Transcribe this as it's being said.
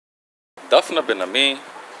Daphna Ben-Ami,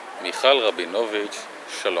 Michal Rabinovitch,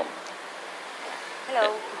 Shalom.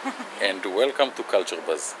 Hello. And welcome to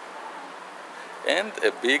CultureBuzz. And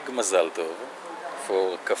a big Mazal Tov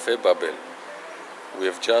for Cafe Babel. We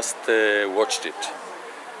have just watched it.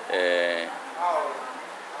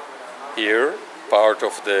 Here, part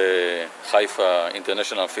of the Haifa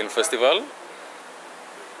International Film Festival.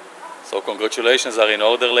 So congratulations are in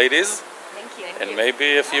order, ladies. Thank you. And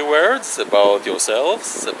maybe a few words about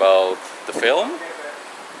yourselves, about the film.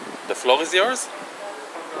 The floor is yours.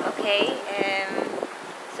 Okay.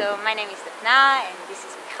 So my name is Daphna and this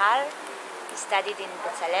is Michal. We studied in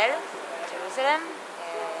Bezalel, Jerusalem.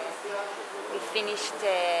 We finished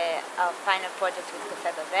our final project with Cafe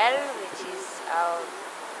Babel, which is our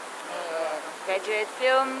graduate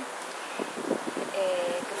film.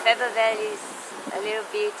 Cafe Babel is a little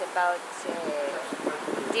bit about,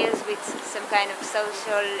 deals with some kind of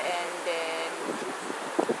social and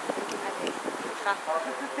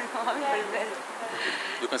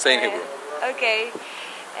you can say in Hebrew. Okay.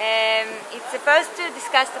 It's supposed to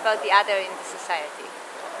discuss about the other in the society,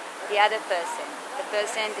 the other person, the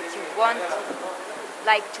person that you want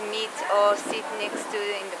like to meet or sit next to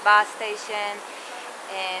in the bus station,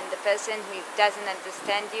 and the person who doesn't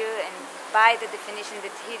understand you, and by the definition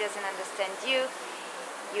that he doesn't understand you,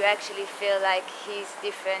 you actually feel like he's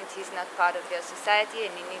different, he's not part of your society,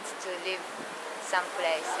 and he needs to live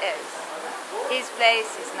someplace else. His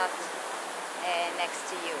place is not next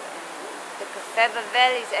to you. And the Cafe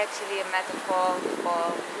Babel is actually a metaphor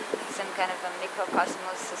for some kind of a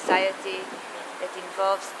microcosmos society that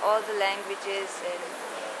involves all the languages and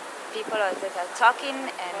people that are talking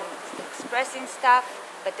and expressing stuff,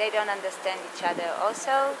 but they don't understand each other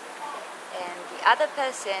also. And the other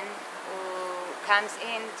person who comes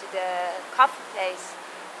into the coffee place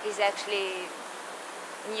is actually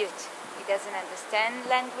mute. He doesn't understand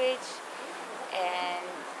language, and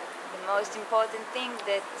the most important thing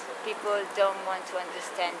that people don't want to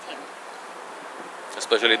understand him.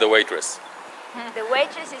 Especially the waitress. The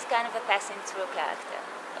waitress is kind of a passing through character.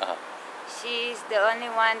 She's the only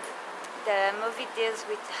one. The movie deals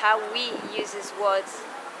with how we uses words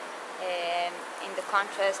in the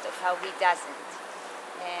contrast of how he doesn't.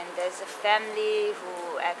 And there's a family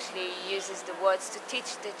who actually uses the words to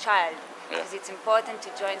teach the child, because it's important to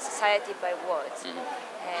join society by words. And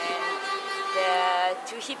the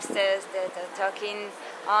two hipsters that are talking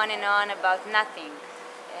on and on about nothing,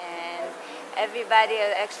 and everybody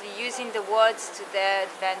are actually using the words to their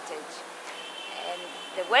advantage. And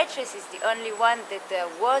the waitress is the only one that the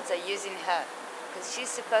words are using her, because she's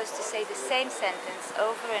supposed to say the same sentence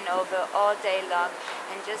over and over all day long,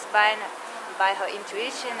 and just by her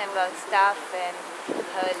intuition about stuff and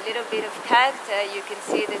her little bit of character, you can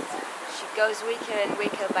see that she goes weaker and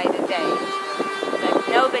weaker by the day. But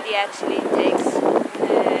nobody actually takes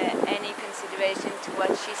any consideration to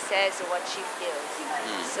what she says or what she feels.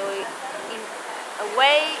 So in a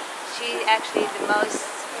way, she's actually the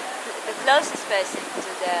closest person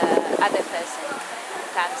to the other person who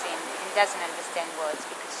comes in and doesn't understand words,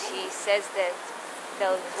 because she says that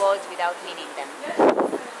those words without meaning them.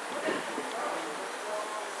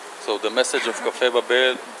 So the message of Cafe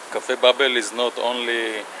Babel is not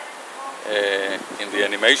only in the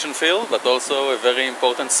animation field, but also a very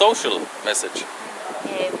important social message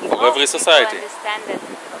for every society. People understand that,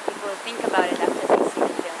 or people think about it after they see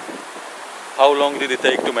the film. How long did it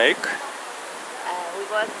take to make? We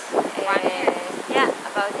worked,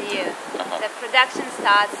 about a year. The production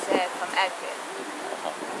starts from April.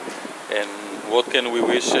 And what can we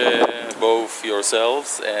wish both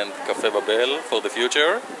yourselves and Cafe Babel for the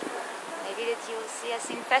future? Maybe that you'll see us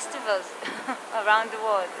in festivals around the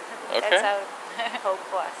world. Okay. That's our hope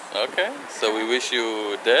for us. Okay, so we wish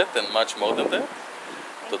you that and much more than that.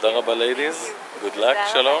 Toda rabba, ladies. Good luck.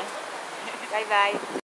 Shalom. Bye bye.